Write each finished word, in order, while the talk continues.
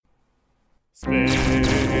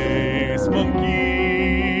Space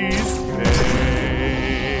monkey, space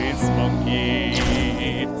monkey,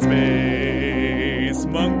 space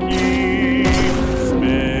monkey,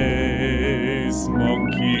 space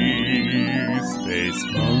monkey, space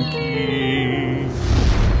monkey.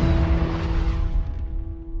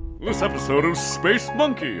 This episode of Space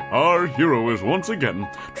Monkey, our hero is once again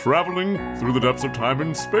traveling through the depths of time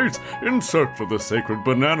and space in search of the sacred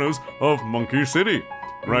bananas of Monkey City.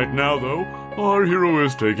 Right now, though, our hero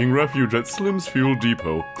is taking refuge at Slim's Fuel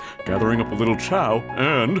Depot, gathering up a little chow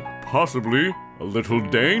and, possibly, a little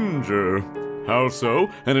danger. How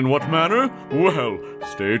so, and in what manner? Well,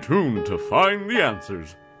 stay tuned to find the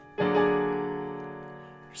answers.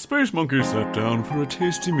 Space Monkey sat down for a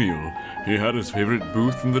tasty meal. He had his favorite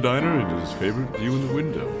booth in the diner and his favorite view in the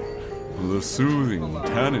window. The soothing,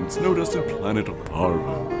 tannin, snow-dusted planet of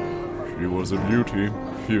Parvo. She was a beauty,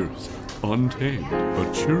 fierce, untamed,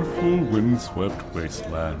 a cheerful, windswept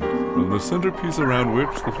wasteland, from the centerpiece around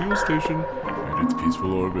which the fuel station made its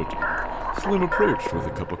peaceful orbit. Slim approached with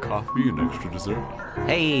a cup of coffee and extra dessert.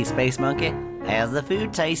 Hey, Space Monkey, how's the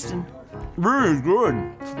food tasting? Very good.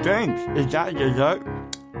 Thanks. Is that dessert?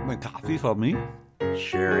 My coffee for me?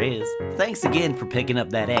 Sure is. Thanks again for picking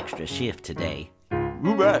up that extra shift today.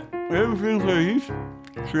 You bet. Everything's at ease.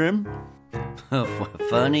 Trim.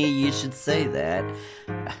 Funny you should say that.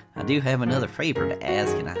 I do have another favor to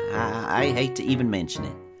ask, and I hate to even mention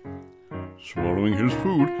it. Swallowing his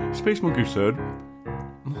food, Space Monkey said,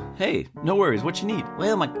 Hey, no worries. What you need?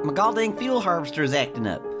 Well, my goddamn fuel harvester is acting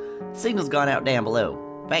up. Signal's gone out down below.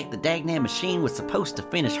 In fact, the dagnam machine was supposed to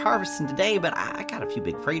finish harvesting today, but I got a few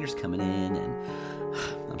big freighters coming in, and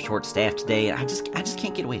I'm short-staffed today, and I just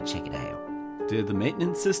can't get away to check it out. Did the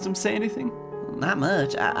maintenance system say anything? Not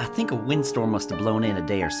much. I think a windstorm must have blown in a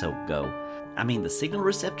day or so ago. I mean, the signal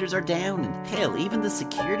receptors are down, and hell, even the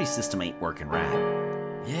security system ain't working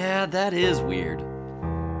right. Yeah, that is weird.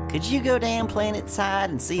 Could you go down planet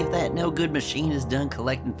side and see if that no-good machine is done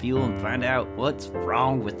collecting fuel and find out what's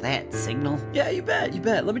wrong with that signal? Yeah, you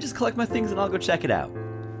bet. Let me just collect my things and I'll go check it out.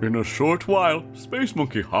 In a short while, Space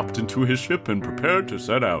Monkey hopped into his ship and prepared to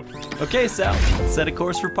set out. Okay, Sal. Set a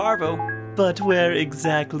course for Parvo. But where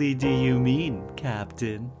exactly do you mean,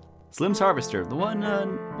 Captain? Slim's Harvester, the one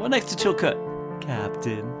next to Chilcut.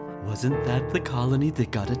 Captain, wasn't that the colony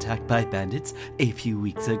that got attacked by bandits a few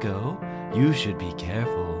weeks ago? You should be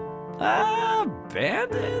careful.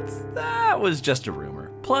 Bandits? That was just a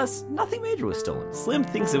rumor. Plus, nothing major was stolen. Slim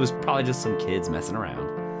thinks it was probably just some kids messing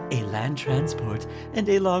around. A land transport and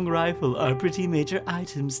a long rifle are pretty major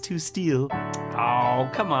items to steal. Oh,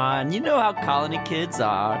 come on. You know how colony kids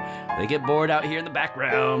are. They get bored out here in the back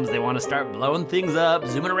realms. They want to start blowing things up,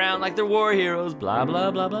 zooming around like they're war heroes, blah,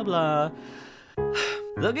 blah, blah, blah, blah.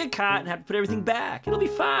 They'll get caught and have to put everything back. It'll be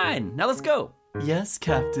fine. Now let's go. Yes,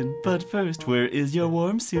 Captain, but first, where is your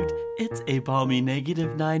warm suit? It's a balmy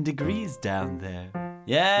 -9 degrees down there.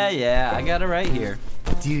 Yeah, I got it right here.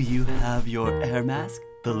 Do you have your air mask?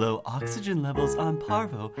 The low oxygen levels on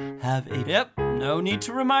Parvo have a... Yep, no need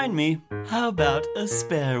to remind me. How about a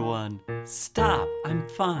spare one? Stop, I'm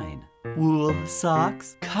fine. Wool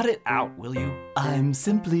socks? Cut it out, will you? I'm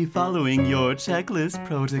simply following your checklist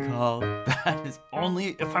protocol. That is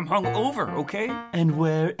only if I'm hungover, okay? And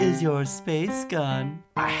where is your space gun?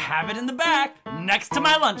 I have it in the back, next to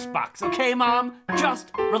my lunchbox, okay, Mom?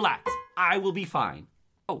 Just relax. I will be fine.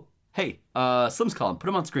 Oh, hey, Slim's calling. Put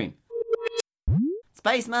him on screen.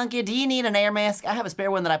 Space Monkey, do you need an air mask? I have a spare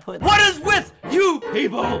one that I put... What is with you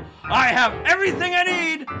people? I have everything I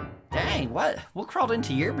need! Dang, what crawled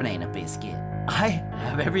into your banana biscuit? I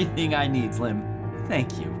have everything I need, Slim.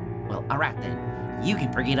 Thank you. Well, alright then. You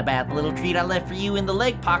can forget about the little treat I left for you in the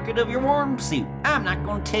leg pocket of your warm suit. I'm not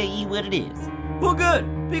gonna tell you what it is. Well, good,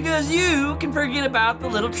 because you can forget about the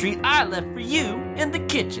little treat I left for you in the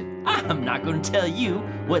kitchen. I'm not gonna tell you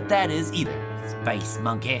what that is either. Space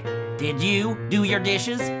Monkey, did you do your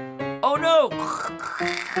dishes? Oh no!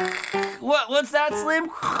 What's that, Slim?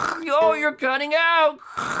 Oh, you're cutting out!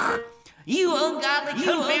 You ungodly,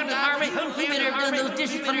 confounded marmot! You better have done those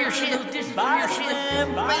dishes for your ship! Bye,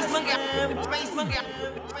 Slim! Space Monkey! Space Monkey!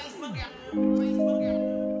 Space Monkey!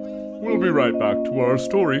 We'll be right back to our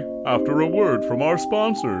story after a word from our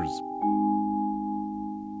sponsors.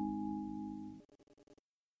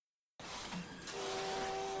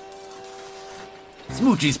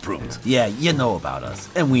 Smoochie's Prunes. Yeah, you know about us,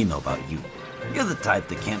 and we know about you. You're the type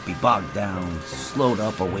that can't be bogged down, slowed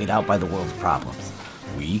up, or weighed out by the world's problems.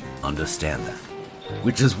 We understand that.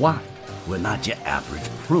 Which is why we're not your average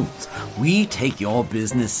prunes. We take your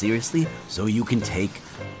business seriously so you can take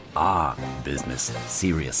our business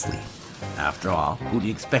seriously. After all, who do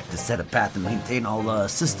you expect to set a path and maintain all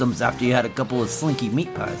systems after you had a couple of slinky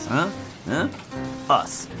meat pies, huh?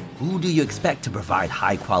 Us. Who do you expect to provide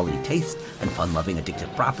high-quality taste and fun-loving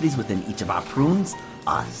addictive properties within each of our prunes?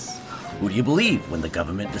 Us. Who do you believe when the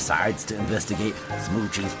government decides to investigate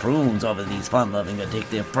Smoochie's prunes over these fun-loving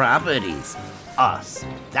addictive properties? Us.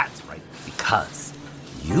 That's right, because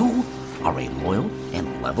you are a loyal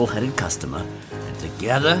and level-headed customer, and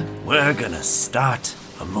together we're gonna start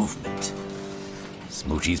a movement.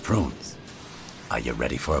 Smoochie's Prunes. Are you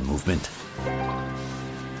ready for a movement?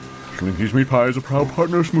 Slinky's Meat Pie is a proud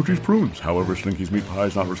partner of Smoochie's Prunes. However, Slinky's Meat Pie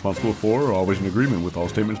is not responsible for or always in agreement with all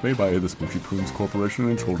statements made by the Smoochie Prunes Corporation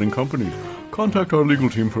and its holding companies. Contact our legal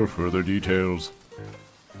team for further details.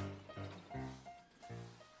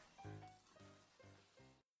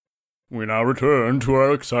 We now return to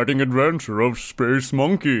our exciting adventure of Space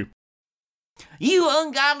Monkey. You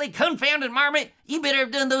ungodly, confounded marmot! You better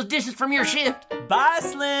have done those dishes from your shift. Bye,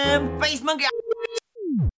 Slim. Face monkey!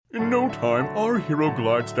 In no time, our hero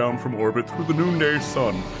glides down from orbit through the noonday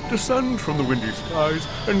sun, descends from the windy skies,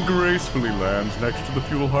 and gracefully lands next to the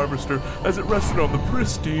fuel harvester as it rested on the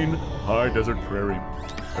pristine, high desert prairie.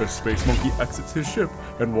 As Space Monkey exits his ship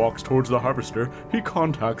and walks towards the harvester, he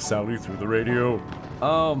contacts Sally through the radio.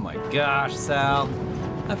 Oh my gosh, Sal.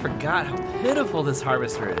 I forgot how pitiful this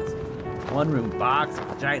harvester is. One-room box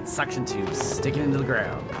with giant suction tubes sticking into the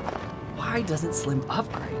ground. Why doesn't Slim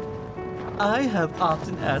upgrade? I have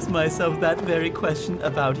often asked myself that very question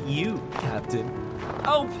about you, Captain.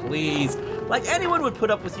 Oh, please. Like anyone would put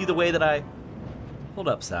up with you the way that I... Hold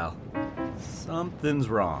up, Sal. Something's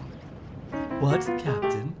wrong. What,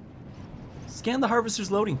 Captain? Scan the harvester's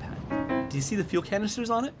loading pad. Do you see the fuel canisters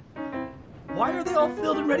on it? Why are they all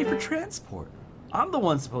filled and ready for transport? I'm the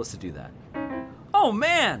one supposed to do that. Oh,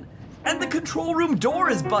 man! And the control room door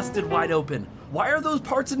is busted wide open. Why are those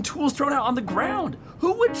parts and tools thrown out on the ground?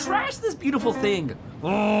 Who would trash this beautiful thing?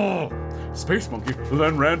 Oh! Space Monkey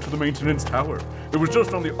then ran to the maintenance tower. It was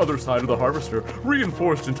just on the other side of the harvester,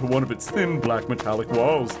 reinforced into one of its thin black metallic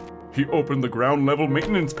walls. He opened the ground-level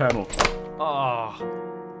maintenance panel. Oh,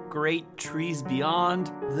 great trees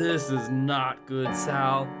beyond. This is not good,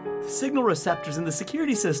 Sal. The signal receptors in the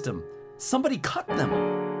security system. Somebody cut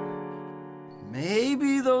them.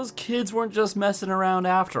 Maybe those kids weren't just messing around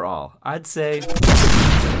after all. I'd say...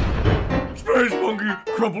 Space Monkey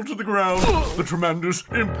crumpled to the ground. The tremendous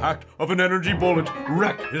impact of an energy bullet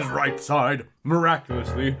wrecked his right side.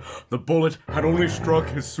 Miraculously, the bullet had only struck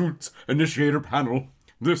his suit's initiator panel.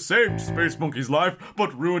 This saved Space Monkey's life,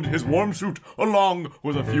 but ruined his warm suit along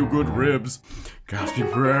with a few good ribs. Gasping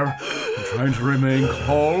for air and trying to remain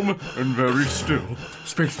calm and very still,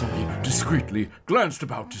 Space Monkey discreetly glanced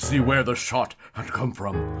about to see where the shot had come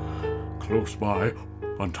from. Close by,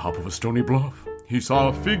 on top of a stony bluff, he saw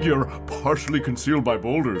a figure partially concealed by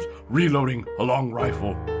boulders, reloading a long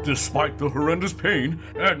rifle. Despite the horrendous pain,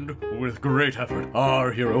 and with great effort,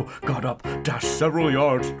 our hero got up, dashed several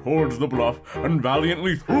yards towards the bluff, and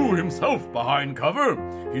valiantly threw himself behind cover.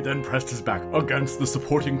 He then pressed his back against the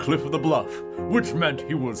supporting cliff of the bluff, which meant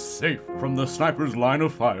he was safe from the sniper's line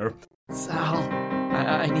of fire. Sal,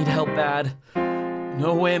 I need help bad.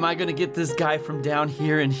 No way am I gonna get this guy from down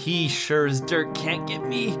here, and he sure as dirt can't get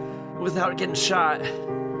me without getting shot.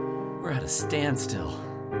 We're at a standstill.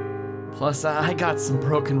 Plus, I got some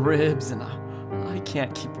broken ribs, and I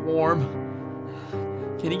can't keep warm.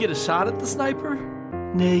 Can you get a shot at the sniper?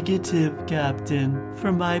 Negative, Captain.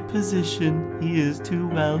 From my position, he is too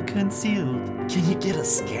well concealed. Can you get a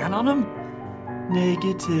scan on him?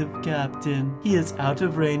 Negative, Captain. He is out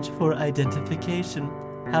of range for identification.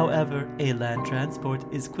 However, a land transport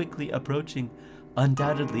is quickly approaching.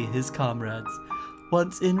 Undoubtedly his comrades.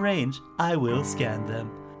 Once in range, I will scan them.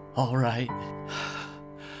 All right.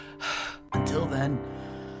 Until then,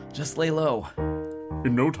 just lay low.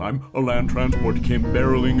 In no time, a land transport came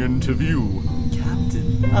barreling into view.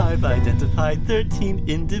 Captain, I've identified 13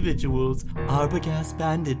 individuals, Arbogast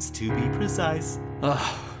bandits to be precise.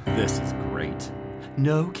 This is great.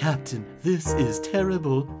 No, Captain, this is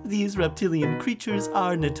terrible. These reptilian creatures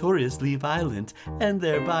are notoriously violent, and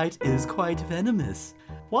their bite is quite venomous.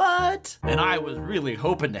 What? And I was really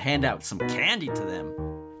hoping to hand out some candy to them.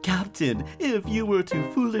 Captain, if you were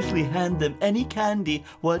to foolishly hand them any candy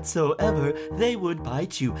whatsoever, they would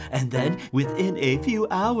bite you, and then, within a few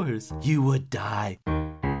hours, you would die.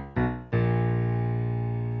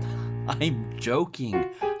 I'm joking.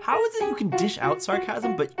 How is it you can dish out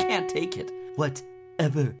sarcasm but you can't take it?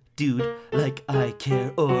 Whatever, dude. Like I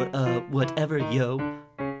care or, whatever, yo.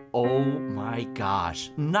 Oh my gosh.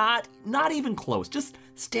 Not even close. Just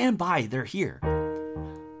stand by. They're here.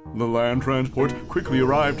 The land transport quickly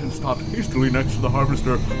arrived and stopped hastily next to the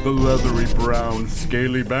harvester. The leathery, brown,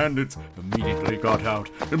 scaly bandits immediately got out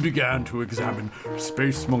and began to examine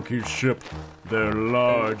Space Monkey's ship. Their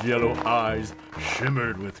large yellow eyes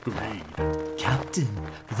shimmered with greed. Captain,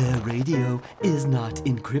 their radio is not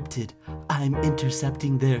encrypted. I'm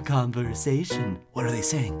intercepting their conversation. What are they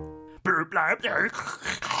saying?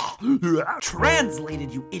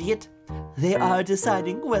 Translated, you idiot! They are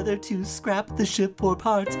deciding whether to scrap the ship for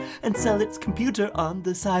parts and sell its computer on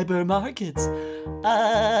the cyber markets.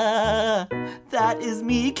 That is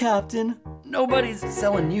me, Captain. Nobody's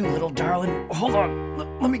selling you, little darling. Hold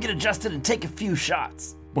on. Let me get adjusted and take a few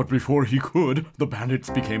shots. But before he could, the bandits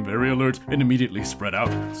became very alert and immediately spread out.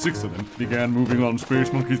 6 of them began moving on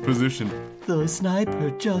Space Monkey's position. The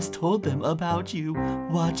sniper just told them about you.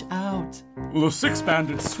 Watch out. The 6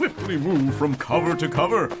 bandits swiftly moved from cover to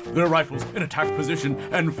cover, their rifles in attack position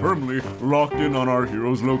and firmly locked in on our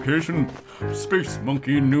hero's location. Space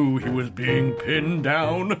Monkey knew he was being pinned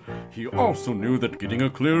down. He also knew that getting a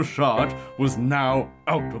clear shot was now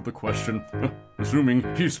out of the question,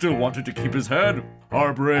 assuming he still wanted to keep his head.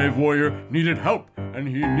 Our brave warrior needed help, and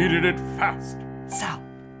he needed it fast. Sal,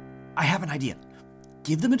 I have an idea.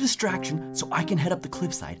 Give them a distraction so I can head up the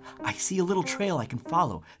cliffside. I see a little trail I can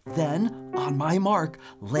follow. Then, on my mark,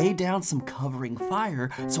 lay down some covering fire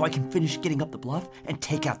so I can finish getting up the bluff and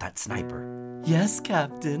take out that sniper. Yes,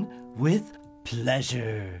 Captain, with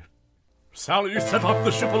pleasure. Sally set off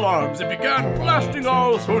the ship alarms and began blasting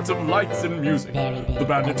all sorts of lights and music. The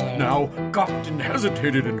bandits now gawked and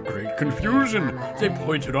hesitated in great confusion. They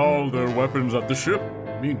pointed all their weapons at the ship.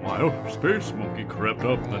 Meanwhile, Space Monkey crept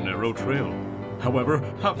up the narrow trail. However,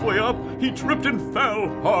 halfway up, he tripped and fell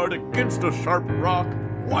hard against a sharp rock.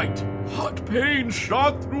 White, hot pain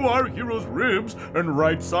shot through our hero's ribs and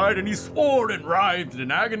right side, and he swore and writhed in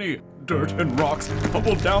agony. Dirt and rocks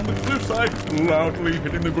tumbled down the cliffside, loudly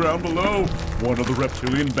hitting the ground below. One of the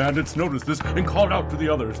reptilian bandits noticed this and called out to the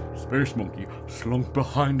others. Space Monkey slunk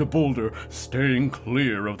behind a boulder, staying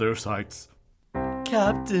clear of their sights.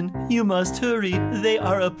 Captain, you must hurry. They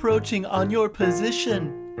are approaching on your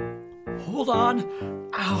position. Hold on.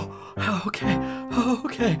 Ow.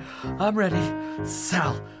 Okay. I'm ready.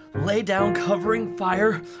 Sal, lay down covering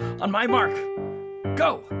fire on my mark.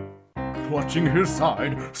 Go. Clutching his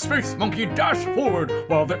side, Space Monkey dashed forward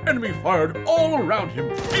while the enemy fired all around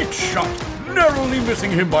him. Each shot narrowly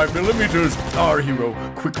missing him by millimeters. Our hero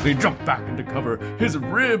quickly jumped back into cover, his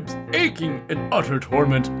ribs aching in utter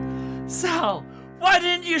torment. Sal, why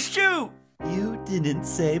didn't you shoot? You didn't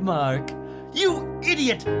say Mark. You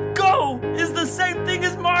idiot! Go is the same thing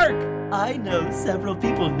as Mark! I know several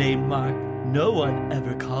people named Mark. No one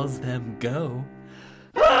ever calls them Go.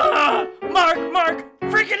 Ah! Mark!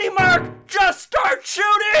 Frickety Mark! Just start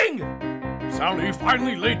shooting! Sally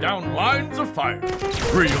finally laid down lines of fire.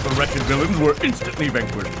 3 of the wretched villains were instantly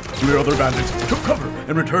vanquished. 3 other bandits took cover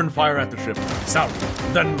and returned fire at the ship. Sally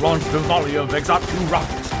then launched a volley of Exatu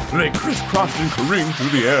rockets. They crisscrossed and careened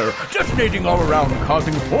through the air, detonating all around,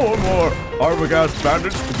 causing 4 more Arbogast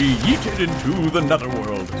bandits to be yeeted into the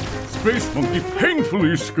netherworld. Space Monkey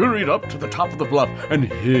painfully scurried up to the top of the bluff and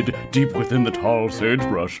hid deep within the tall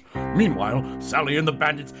sagebrush. Meanwhile, Sally and the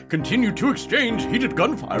bandits continued to exchange heated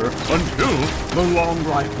gunfire until the long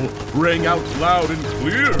rifle rang out loud and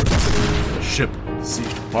clear. The ship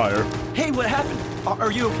ceased fire. Hey, what happened?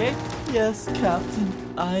 Are you okay? Yes,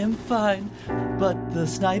 Captain, I am fine. But the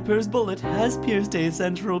sniper's bullet has pierced a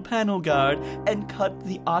central panel guard and cut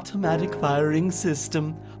the automatic firing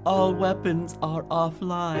system. All weapons are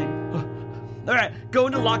offline. All right, go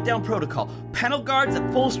into lockdown protocol. Panel guards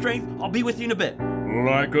at full strength. I'll be with you in a bit.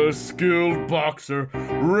 Like a skilled boxer,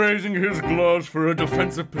 raising his gloves for a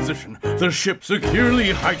defensive position, the ship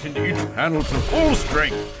securely heightened each panel to full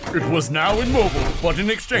strength. It was now immobile, but in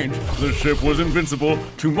exchange, the ship was invincible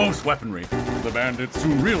to most weaponry. The bandits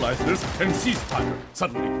soon realized this and ceased fire.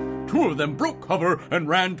 Suddenly, 2 of them broke cover and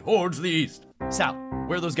ran towards the east. Sal,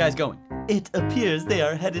 where are those guys going? It appears they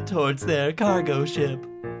are headed towards their cargo ship.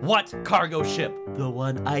 What cargo ship? The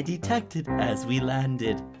one I detected as we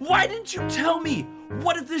landed. Why didn't you tell me?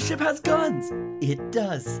 What if this ship has guns? It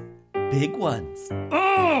does. Big ones.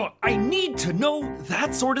 Oh, I need to know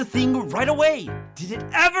that sort of thing right away. Did it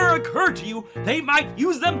ever occur to you they might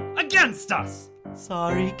use them against us?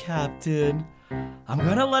 Sorry, Captain. I'm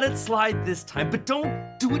gonna let it slide this time, but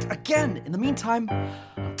don't do it again. In the meantime,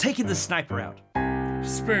 I'm taking the sniper out.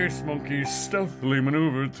 Space Monkey stealthily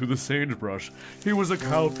maneuvered through the sagebrush. He was a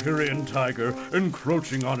Calpirian tiger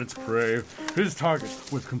encroaching on its prey. His target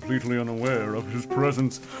was completely unaware of his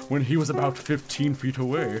presence. When he was about 15 feet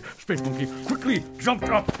away, Space Monkey quickly jumped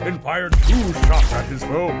up and fired 2 shots at his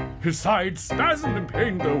foe. His side spasmed in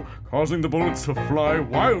pain, though, causing the bullets to fly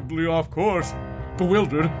wildly off course.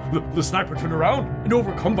 Bewildered, the sniper turned around, and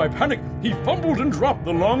overcome by panic, he fumbled and dropped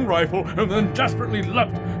the long rifle and then desperately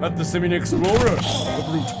leapt at the simian explorer. The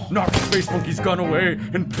brute knocked Space Monkey's gun away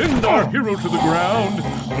and pinned our hero to the ground.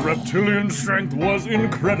 The reptilian strength was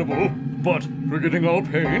incredible, but forgetting all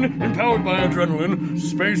pain, empowered by adrenaline,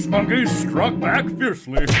 Space Monkey struck back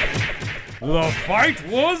fiercely. The fight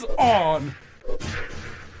was on!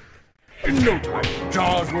 In no time,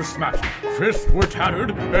 jaws were smashed, fists were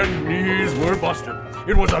tattered, and knees were busted.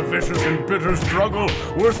 It was a vicious and bitter struggle.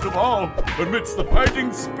 Worst of all, amidst the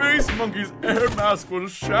fighting, Space Monkey's air mask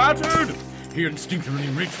was shattered. He instinctively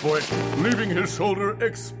reached for it, leaving his shoulder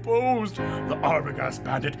exposed. The Arbogast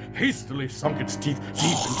bandit hastily sunk its teeth deep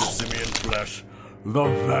into simian flesh. The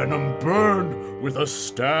venom burned with a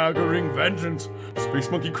staggering vengeance.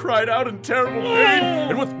 Space Monkey cried out in terrible pain,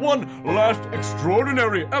 and with one last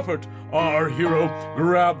extraordinary effort, our hero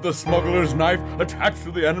grabbed the smuggler's knife attached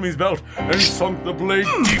to the enemy's belt and sunk the blade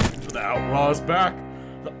deep into the outlaw's back.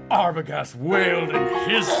 The Arbogast wailed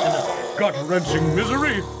and hissed in a gut-wrenching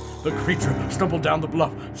misery. The creature stumbled down the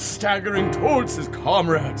bluff, staggering towards his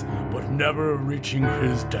comrades, but never reaching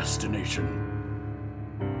his destination.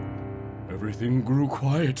 Everything grew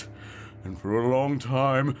quiet, and for a long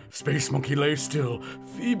time, Space Monkey lay still,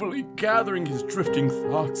 feebly gathering his drifting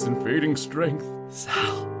thoughts and fading strength.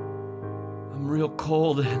 Sal, I'm real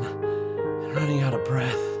cold and running out of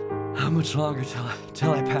breath. How much longer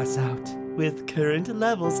till I pass out? With current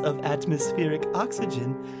levels of atmospheric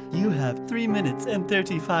oxygen, you have 3 minutes and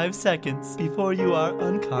 35 seconds before you are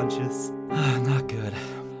unconscious. Not good.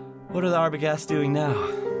 What are the Arbogast doing now?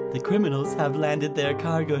 The criminals have landed their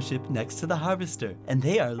cargo ship next to the harvester, and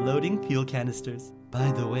they are loading fuel canisters.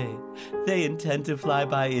 By the way, they intend to fly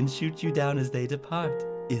by and shoot you down as they depart.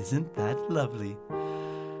 Isn't that lovely?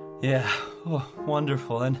 Yeah,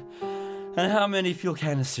 wonderful. And how many fuel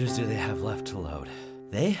canisters do they have left to load?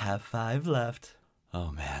 They have 5 left.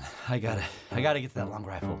 Oh man, I gotta get that long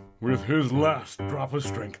rifle. With his last drop of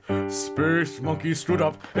strength, Space Monkey stood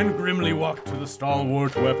up and grimly walked to the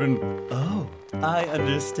stalwart weapon. Oh, I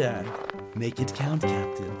understand. Make it count,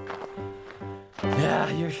 Captain. Yeah,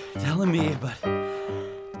 you're telling me, but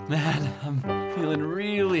man, I'm feeling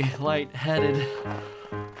really lightheaded.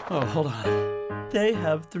 Oh, hold on. They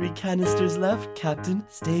have 3 canisters left, Captain.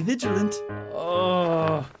 Stay vigilant.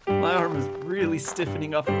 Oh, my arm is really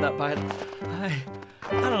stiffening up from that bite.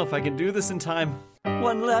 I don't know if I can do this in time.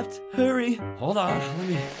 1 left. Hurry. Hold on.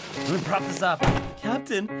 Let me prop this up.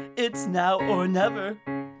 Captain, it's now or never.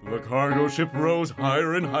 The cargo ship rose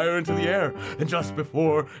higher and higher into the air, and just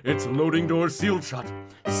before its loading doors sealed shut,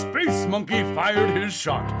 Space Monkey fired his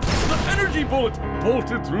shot. The energy bullet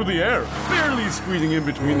bolted through the air, barely squeezing in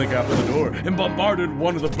between the gap of the door, and bombarded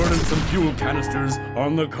one of the burdensome fuel canisters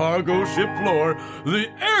on the cargo ship floor. The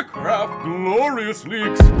aircraft gloriously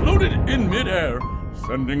exploded in midair,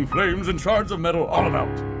 sending flames and shards of metal all about.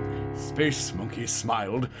 Space Monkey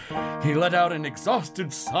smiled. He let out an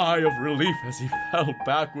exhausted sigh of relief as he fell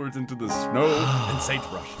backwards into the snow and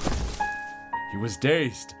sagebrush. He was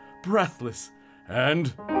dazed, breathless,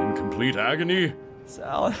 and in complete agony.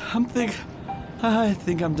 Sal, I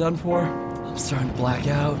think I'm done for. I'm starting to black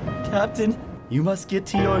out. Captain, you must get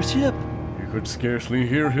to your ship. He could scarcely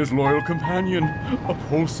hear his loyal companion. A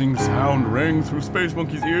pulsing sound rang through Space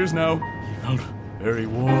Monkey's ears now. He felt very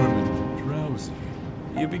warm and drowsy.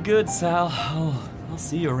 You be good, Sal. I'll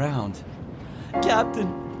see you around.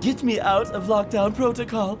 Captain, get me out of lockdown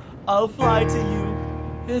protocol. I'll fly to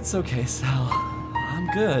you. It's okay, Sal. I'm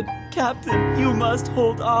good. Captain, you must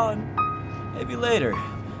hold on. Maybe later.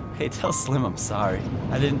 Hey, tell Slim I'm sorry.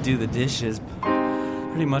 I didn't do the dishes.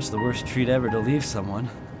 Pretty much the worst treat ever to leave someone.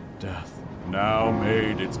 Death now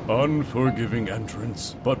made its unforgiving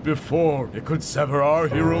entrance. But before it could sever our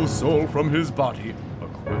hero's soul from his body, a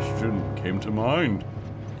question came to mind.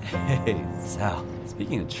 Hey, Sal,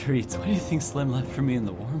 speaking of treats, what do you think Slim left for me in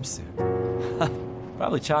the warm suit?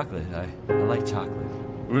 Probably chocolate. I like chocolate.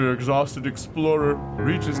 The exhausted explorer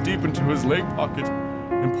reaches deep into his leg pocket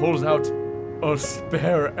and pulls out a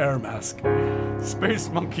spare air mask. Space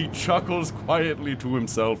Monkey chuckles quietly to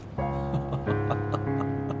himself.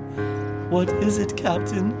 What is it,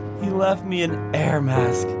 Captain? He left me an air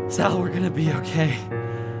mask. Sal, we're gonna be okay.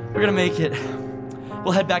 We're gonna make it.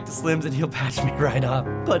 We'll head back to Slim's and he'll patch me right up.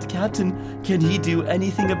 But Captain, can he do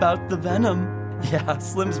anything about the venom? Yeah,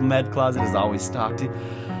 Slim's med closet is always stocked.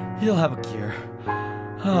 He'll have a cure.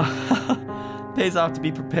 Oh, pays off to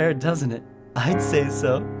be prepared, doesn't it? I'd say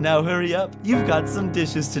so. Now hurry up. You've got some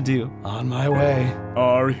dishes to do. On my way.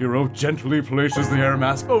 Our hero gently places the air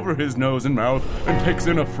mask over his nose and mouth and takes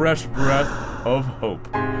in a fresh breath of hope.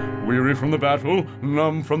 Weary from the battle,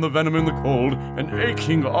 numb from the venom in the cold, and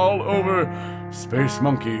aching all over, Space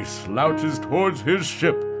Monkey slouches towards his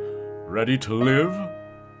ship, ready to live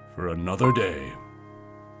for another day.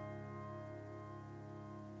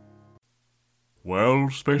 Well,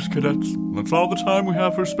 Space Cadets, that's all the time we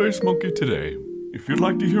have for Space Monkey today. If you'd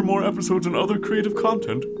like to hear more episodes and other creative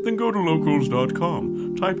content, then go to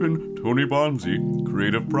locals.com, type in Tony Bonzi,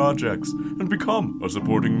 Creative Projects, and become a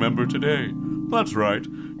supporting member today. That's right,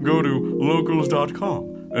 go to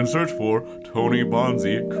locals.com and search for Tony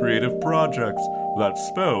Bonzi Creative Projects. That's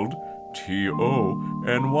spelled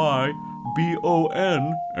TonyBonse.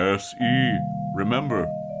 Remember,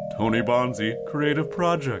 Tony Bonzi Creative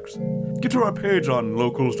Projects. Get to our page on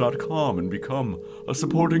locals.com and become a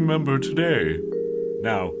supporting member today.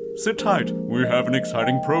 Now, sit tight. We have an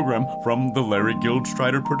exciting program from the Larry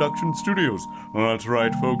Guildstrider Production Studios. That's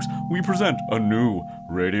right, folks. We present a new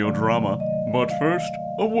radio drama. But first,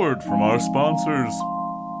 a word from our sponsors.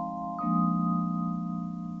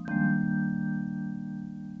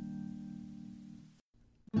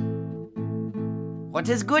 What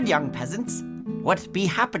is good, young peasants? What be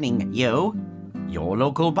happening, yo? Your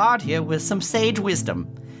local bard here with some sage wisdom.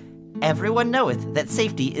 Everyone knoweth that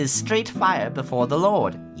safety is straight fire before the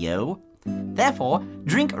Lord, yo. Therefore,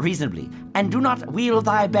 drink reasonably, and do not wheel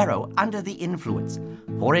thy barrow under the influence.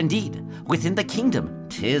 For indeed, within the kingdom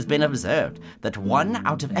 'tis been observed that 1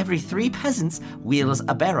 out of every 3 peasants wheels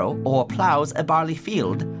a barrow or plows a barley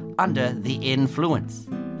field under the influence.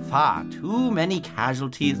 Far too many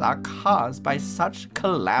casualties are caused by such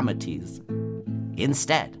calamities.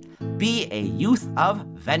 Instead, be a youth of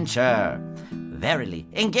venture. Verily,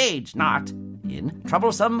 engage not in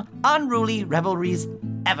troublesome, unruly revelries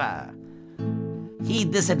ever.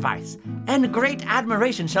 Heed this advice, and great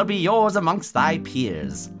admiration shall be yours amongst thy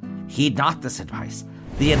peers. Heed not this advice,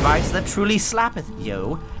 the advice that truly slappeth,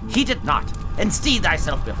 yo. Heed it not, and steed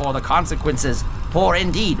thyself before the consequences, for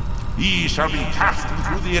indeed, ye shall be cast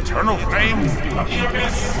into the eternal flames of the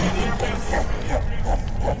abyss.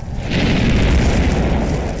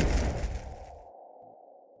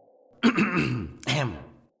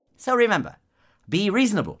 So remember, be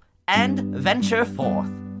reasonable and venture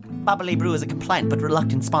forth. Bubbly Brew is a compliant but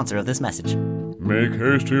reluctant sponsor of this message. Make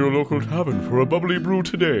haste to your local tavern for a Bubbly Brew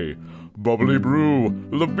today. Bubbly Brew,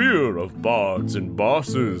 the beer of bards and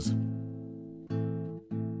bosses.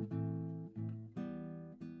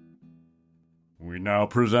 We now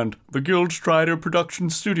present the Guildstrider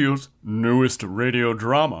Production Studios' newest radio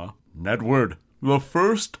drama, Nedward, the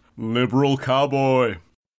First Liberal Cowboy.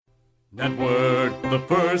 Nedward, the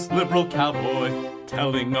first liberal cowboy,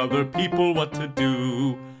 telling other people what to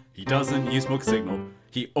do. He doesn't use smoke signal,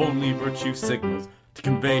 he only virtue signals to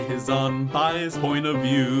convey his unbiased point of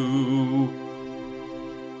view.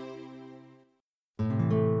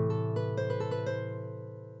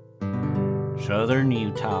 Southern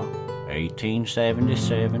Utah,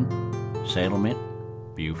 1877, settlement,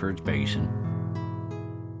 Buford's Basin.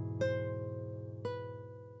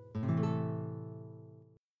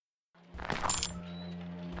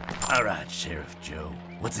 All right, Sheriff Joe,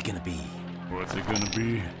 what's it gonna be? What's it gonna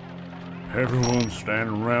be? Everyone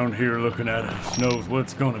standing around here looking at us knows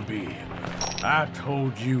what's gonna be. I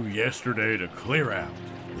told you yesterday to clear out.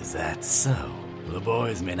 Is that so? The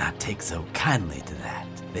boys may not take so kindly to that.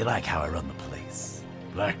 They like how I run the place.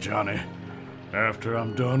 Black Johnny, after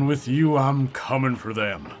I'm done with you, I'm coming for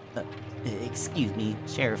them. Excuse me,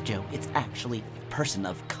 Sheriff Joe. It's actually person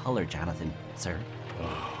of color, Jonathan, sir.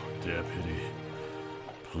 Oh, Deputy.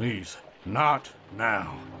 Please, not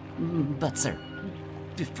now. But, sir,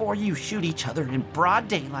 before you shoot each other in broad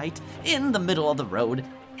daylight, in the middle of the road,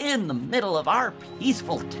 in the middle of our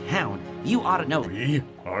peaceful town, you ought to know. We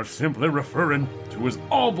are simply referring to his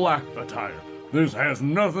all-black attire. This has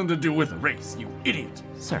nothing to do with race, you idiot.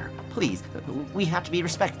 Sir, please, we have to be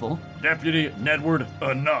respectful. Deputy Nedward,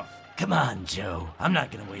 enough. Come on, Joe. I'm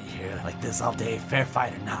not gonna wait here like this all day, fair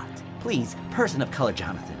fight or not. Please, person of color,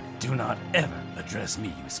 Jonathan. Do not ever address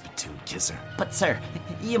me, you spittoon kisser. But, sir,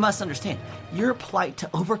 you must understand, your plight to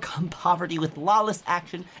overcome poverty with lawless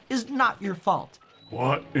action is not your fault.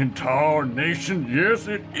 What in tarnation? Yes,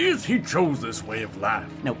 it is. He chose this way of life.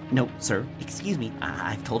 No, sir. Excuse me.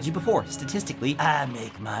 I've told you before, statistically, I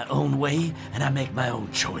make my own way, and I make my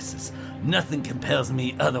own choices. Nothing compels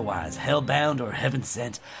me otherwise. Hellbound or heaven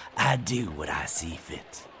sent, I do what I see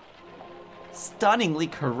fit. Stunningly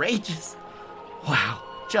courageous. Wow.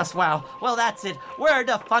 Just wow. Well, that's it. We're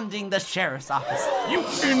defunding the sheriff's office. You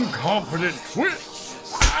incompetent twit!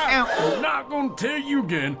 I'm not gonna tell you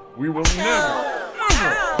again. We will never,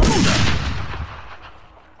 ever.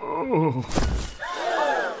 Oh.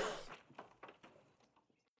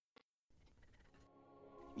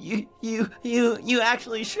 You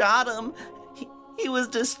actually shot him. He was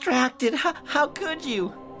distracted. How could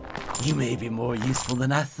you? You may be more useful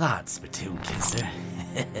than I thought, Spittoon Kisser.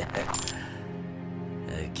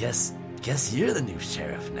 Guess you're the new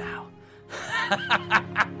sheriff now.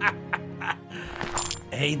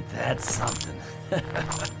 Ain't that something?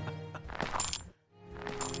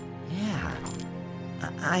 Yeah,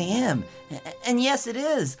 I am. And yes, it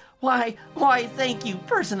is. Why, thank you,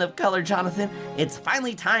 person of color, Jonathan. It's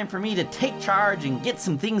finally time for me to take charge and get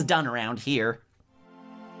some things done around here.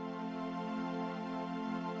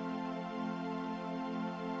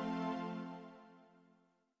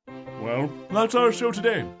 Well, that's our show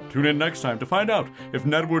today. Tune in next time to find out if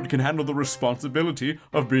Nedward can handle the responsibility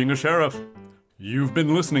of being a sheriff. You've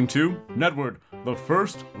been listening to Nedward, the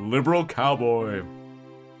first liberal cowboy.